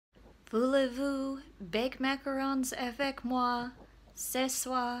Voulez-vous bake macarons avec moi ce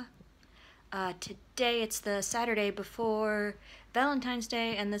soir? Today it's the Saturday before Valentine's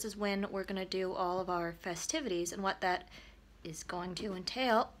Day, and this is when we're gonna do all of our festivities. And what that is going to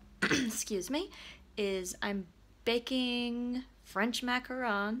entail, excuse me, is I'm baking French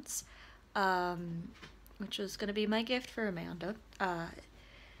macarons, which was gonna be my gift for Amanda. I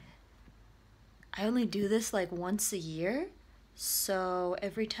only do this like once a year, so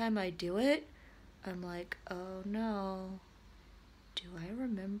every time I do it, I'm like, oh no, do I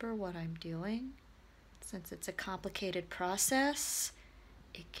remember what I'm doing? Since it's a complicated process,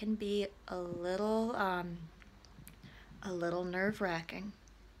 it can be a little nerve-wracking.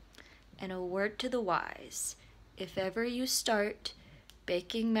 And a word to the wise, if ever you start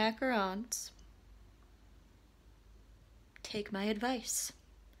baking macarons, take my advice.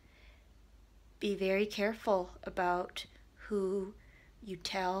 Be very careful about who you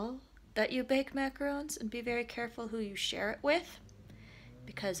tell that you bake macarons, and be very careful who you share it with,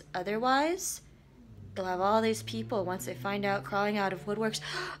 because otherwise you'll have all these people, once they find out, crawling out of woodworks,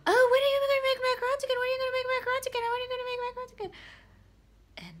 oh, when are you going to make macarons again? When are you going to make macarons again? When are you going to make macarons again?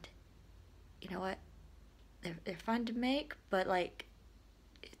 And you know what? They're fun to make, but like,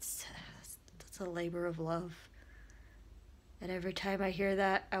 it's a labor of love. And every time I hear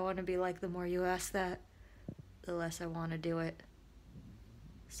that, I want to be like, the more you ask that, the less I want to do it.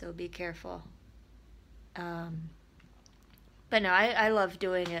 So be careful. But no, I love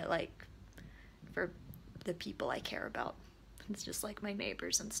doing it, like, for the people I care about. It's just like my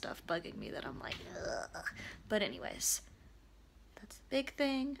neighbors and stuff bugging me that I'm like, ugh. But anyways, that's the big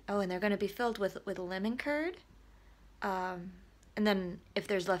thing. Oh, and they're going to be filled with lemon curd. And then if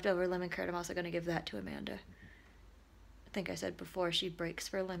there's leftover lemon curd, I'm also going to give that to Amanda. I think I said before, she breaks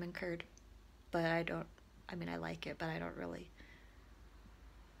for lemon curd, but I like it, but I don't really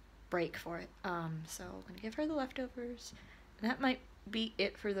break for it. So I'm gonna give her the leftovers, and that might be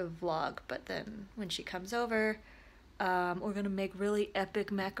it for the vlog. But then when she comes over, we're gonna make really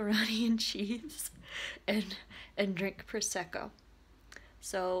epic macaroni and cheese and drink prosecco.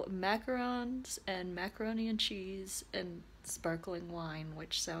 So macarons and macaroni and cheese and sparkling wine,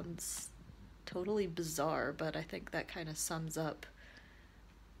 which sounds totally bizarre, but I think that kind of sums up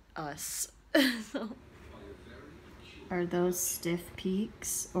us. So. Are those stiff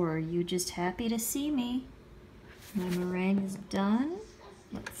peaks, or are you just happy to see me? My meringue is done.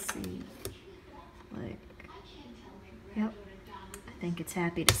 Let's see. Like, yep. I think it's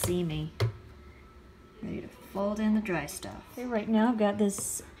happy to see me. Ready to fold in the dry stuff. Okay, right now I've got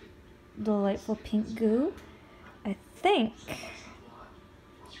this delightful pink goo. I think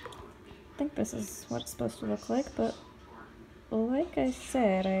this is what it's supposed to look like, but like I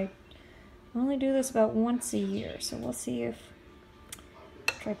said, I only do this about once a year, so we'll see if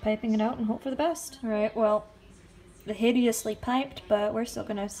try piping it out and hope for the best. All right, well, hideously piped, but we're still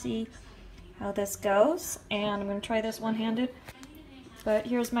gonna see how this goes, and I'm gonna try this one-handed. But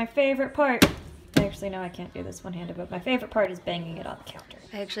here's my favorite part. Actually, no, I can't do this one-handed, but my favorite part is banging it on the counter.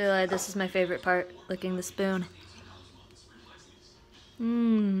 I actually lied. This is my favorite part, licking the spoon.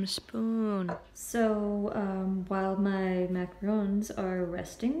 Spoon. So, while my macarons are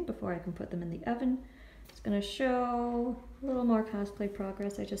resting before I can put them in the oven, I'm just gonna show a little more cosplay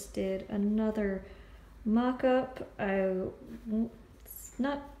progress. I just did another mock-up. It's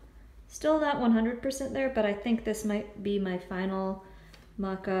still not 100% there, but I think this might be my final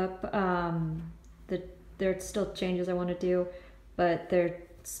mock-up. There's still changes I want to do, but they're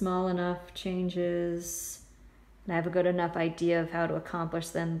small enough changes, and I have a good enough idea of how to accomplish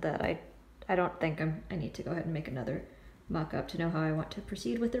them that I don't think I need to go ahead and make another mock-up to know how I want to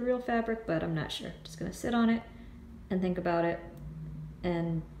proceed with the real fabric, but I'm not sure. Just gonna sit on it and think about it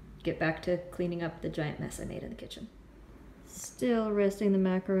and get back to cleaning up the giant mess I made in the kitchen. Still resting the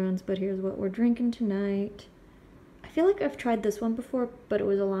macarons, but here's what we're drinking tonight. I feel like I've tried this one before, but it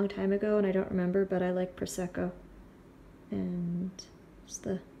was a long time ago and I don't remember, but I like prosecco. And it's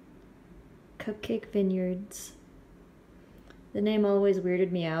the Cupcake Vineyards. The name always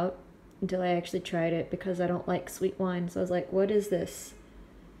weirded me out until I actually tried it, because I don't like sweet wine. So I was like, what is this?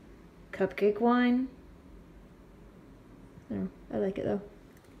 Cupcake wine? I don't know. I like it though.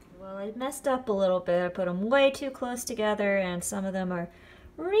 Well, I messed up a little bit. I put them way too close together, and some of them are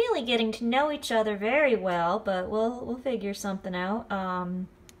really getting to know each other very well, but we'll figure something out.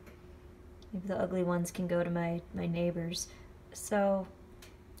 Maybe the ugly ones can go to my neighbors. So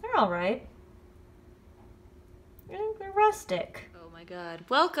they're all right. They're rustic. Oh my god.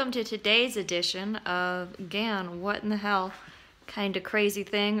 Welcome to today's edition of Gan, what in the hell kind of crazy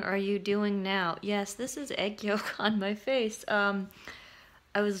thing are you doing now? Yes, this is egg yolk on my face.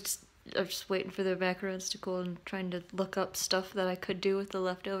 I was I'm just waiting for the macarons to cool and trying to look up stuff that I could do with the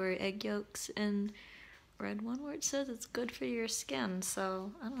leftover egg yolks, and read one where it says it's good for your skin,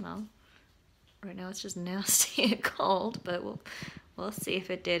 so I don't know. Right now it's just nasty and cold, but we'll see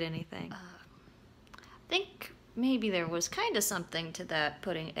if it did anything. I think maybe there was kind of something to that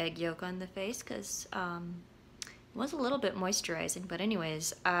putting egg yolk on the face, because it was a little bit moisturizing. But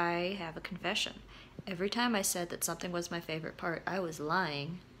anyways, I have a confession. Every time I said that something was my favorite part, I was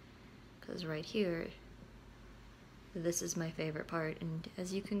lying, because right here, this is my favorite part, and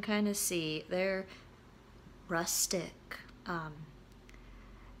as you can kind of see, they're rustic.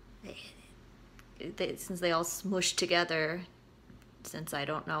 Since they all smush together, since I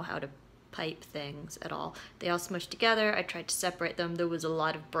don't know how to pipe things at all, they all smushed together. I tried to separate them. There was a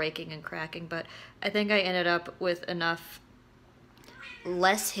lot of breaking and cracking, but I think I ended up with enough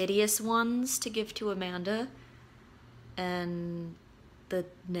less hideous ones to give to Amanda, and the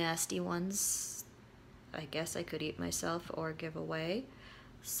nasty ones I guess I could eat myself or give away.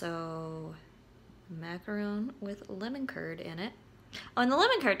 So macaron with lemon curd in it. Oh, and the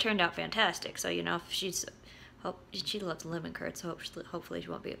lemon curd turned out fantastic, so you know, if she loves lemon curd, so hopefully she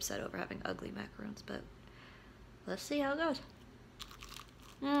won't be upset over having ugly macarons, but let's see how it goes.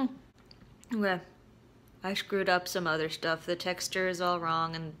 Okay, I screwed up some other stuff. The texture is all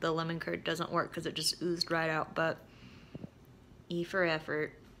wrong and the lemon curd doesn't work because it just oozed right out, but E for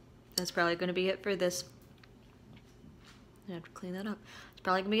effort. That's probably going to be it for this. I have to clean that up. It's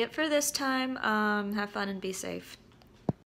probably going to be it for this time. Have fun and be safe.